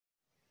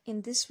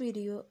In this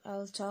video,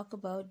 I'll talk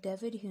about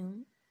David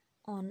Hume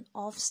on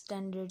off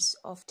standards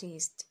of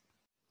taste.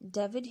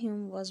 David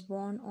Hume was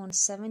born on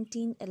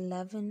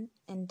 1711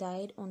 and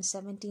died on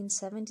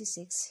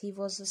 1776. He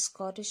was a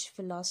Scottish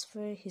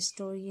philosopher,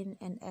 historian,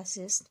 and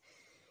essayist.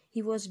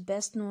 He was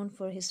best known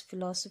for his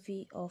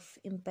philosophy of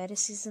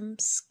empiricism,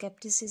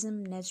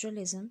 skepticism,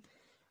 naturalism.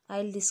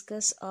 I'll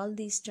discuss all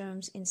these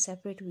terms in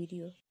separate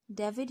video.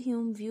 David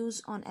Hume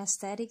views on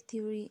aesthetic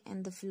theory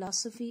and the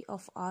philosophy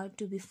of art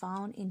to be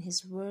found in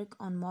his work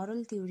on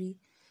moral theory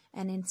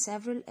and in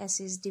several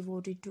essays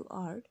devoted to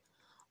art.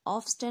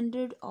 Of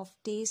standard of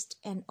taste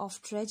and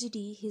of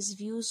tragedy, his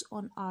views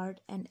on art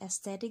and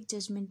aesthetic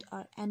judgment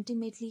are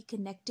intimately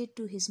connected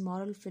to his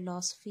moral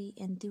philosophy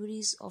and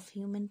theories of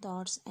human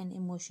thoughts and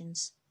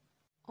emotions.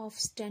 Of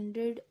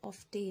Standard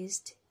of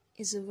Taste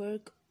is a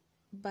work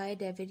by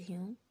David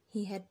Hume.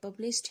 He had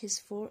published his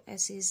 4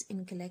 essays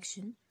in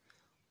collection.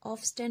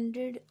 Of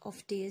Standard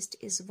of Taste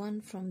is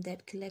one from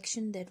that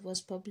collection that was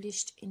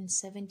published in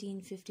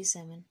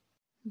 1757.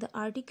 The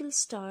article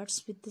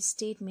starts with the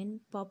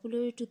statement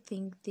popular to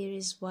think there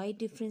is wide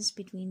difference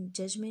between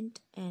judgment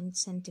and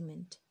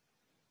sentiment.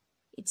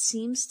 It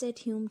seems that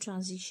Hume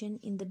transition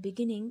in the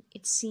beginning,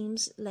 it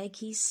seems like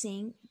he's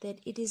saying that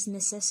it is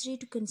necessary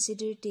to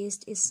consider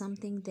taste is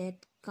something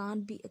that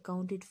can't be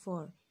accounted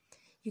for.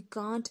 You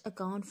can't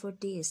account for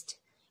taste.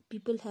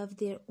 People have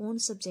their own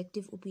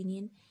subjective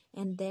opinion,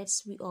 and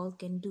that's we all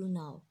can do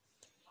now.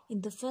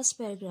 In the first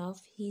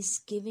paragraph, he's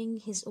giving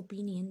his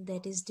opinion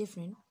that is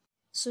different.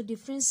 So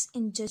difference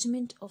in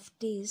judgment of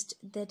taste,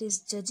 that is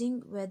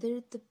judging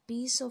whether the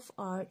piece of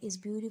art is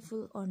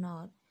beautiful or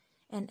not.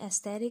 An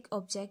aesthetic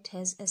object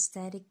has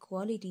aesthetic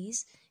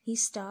qualities. He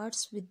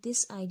starts with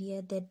this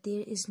idea that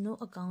there is no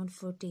account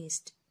for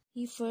taste.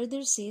 He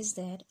further says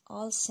that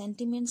all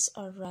sentiments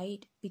are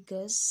right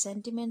because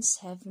sentiments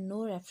have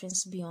no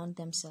reference beyond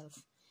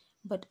themselves.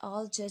 But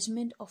all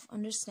judgment of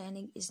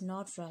understanding is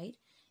not right.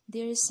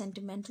 There is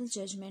sentimental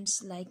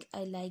judgments like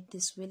I like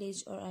this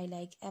village or I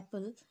like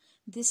apple.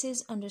 This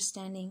is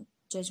understanding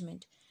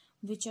judgment,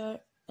 which are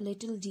a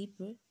little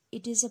deeper.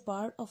 It is a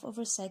part of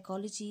our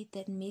psychology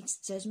that makes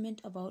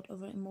judgment about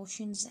our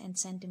emotions and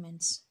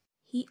sentiments.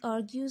 He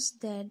argues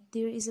that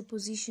there is a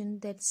position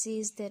that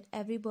says that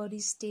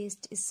everybody's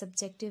taste is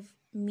subjective,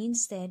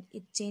 means that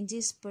it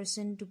changes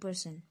person to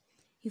person.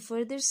 He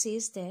further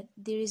says that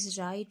there is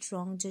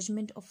right-wrong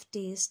judgment of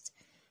taste,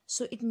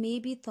 so it may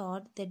be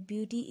thought that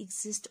beauty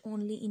exists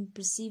only in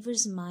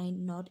perceiver's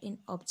mind, not in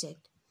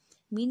object.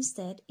 Means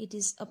that it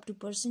is up to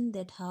person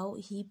that how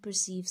he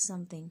perceives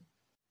something.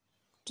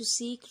 To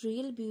seek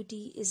real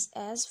beauty is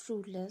as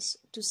fruitless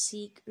to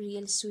seek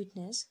real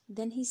sweetness.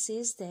 Then he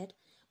says that,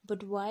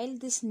 but while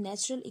this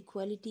natural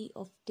equality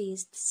of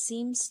taste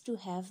seems to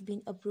have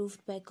been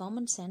approved by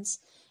common sense,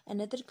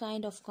 another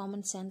kind of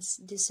common sense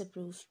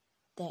disapproved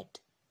that.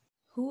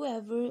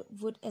 Whoever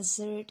would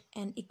assert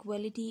an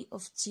equality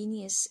of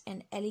genius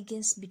and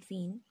elegance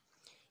between,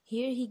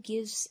 here he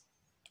gives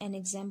an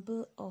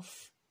example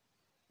of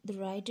the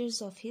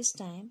writers of his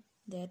time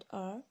that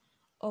are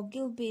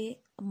Ogilvy,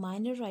 a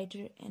minor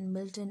writer, and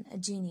Milton, a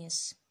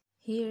genius.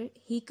 Here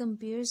he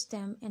compares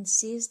them and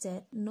says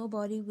that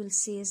nobody will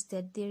say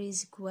that there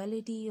is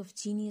equality of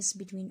genius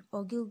between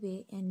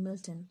Ogilvy and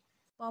Milton.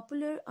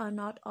 Popular are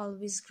not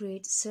always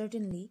great,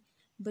 certainly,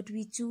 but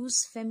we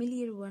choose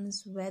familiar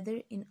ones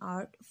whether in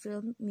art,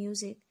 film,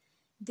 music.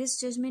 This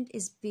judgment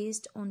is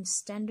based on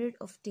standard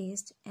of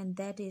taste, and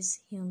that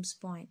is Hume's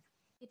point.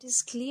 It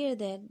is clear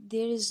that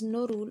there is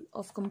no rule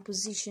of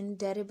composition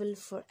terrible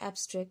for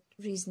abstract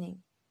reasoning.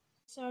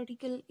 This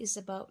article is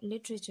about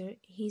literature.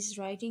 He is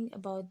writing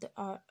about the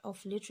art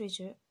of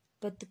literature,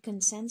 but the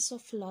consensus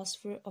of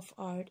philosopher of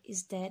art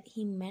is that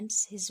he meant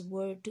his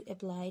word to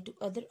apply to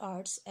other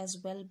arts as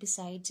well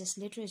besides just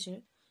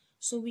literature,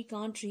 so we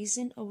can't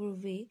reason our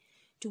way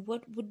to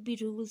what would be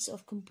rules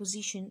of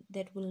composition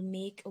that will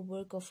make a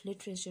work of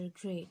literature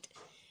great.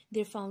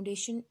 Their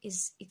foundation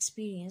is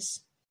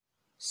experience.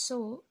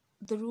 So,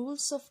 the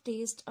rules of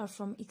taste are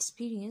from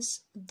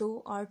experience,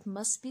 though art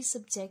must be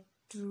subject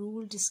to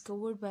rule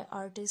discovered by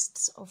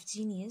artists of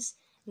genius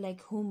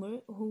like Homer,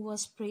 who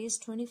was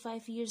praised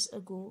 25 years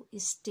ago,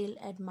 is still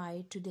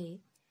admired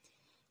today.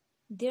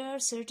 There are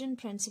certain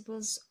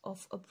principles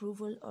of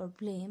approval or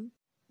blame.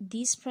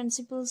 These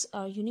principles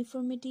are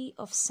uniformity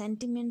of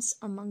sentiments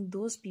among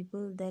those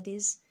people, that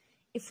is,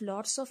 if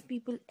lots of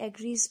people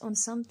agrees on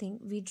something,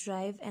 we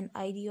derive an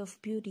idea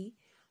of beauty.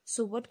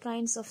 So what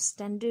kinds of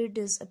standard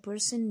does a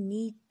person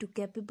need to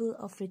capable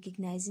of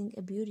recognizing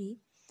a beauty?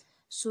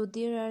 So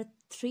there are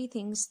 3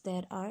 things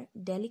that are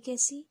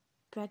delicacy,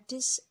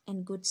 practice,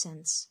 and good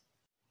sense.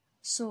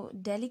 So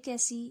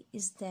delicacy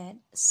is that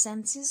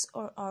senses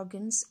or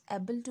organs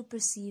able to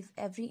perceive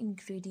every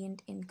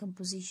ingredient in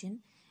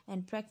composition,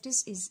 and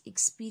practice is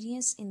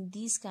experience in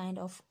these kind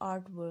of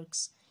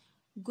artworks.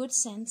 Good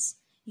sense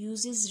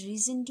uses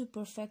reason to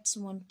perfect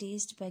one's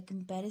taste by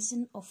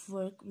comparison of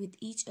work with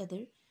each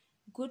other.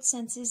 Good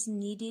sense is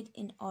needed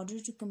in order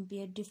to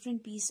compare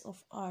different pieces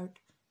of art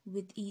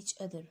with each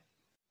other.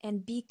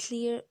 and be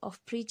clear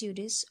of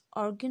prejudice,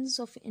 organs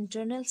of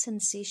internal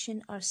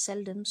sensation are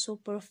seldom so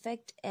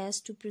perfect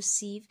as to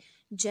perceive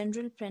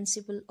general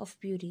principle of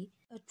beauty.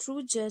 A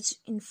true judge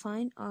in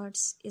fine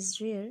arts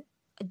is rare.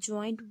 A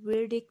joint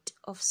verdict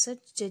of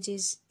such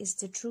judges is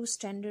the true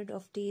standard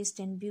of taste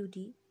and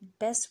beauty. The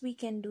best we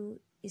can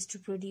do is to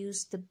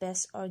produce the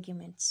best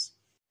arguments.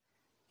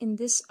 In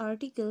this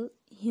article,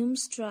 Hume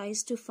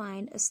tries to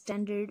find a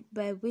standard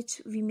by which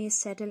we may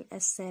settle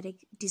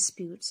aesthetic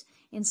disputes.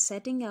 In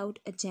setting out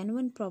a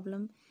genuine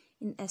problem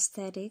in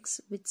aesthetics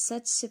with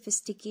such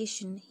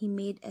sophistication, he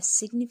made a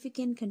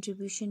significant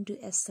contribution to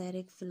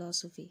aesthetic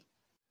philosophy.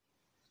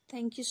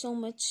 Thank you so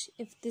much.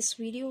 If this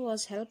video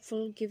was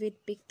helpful, give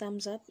it big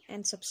thumbs up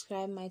and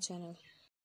subscribe my channel.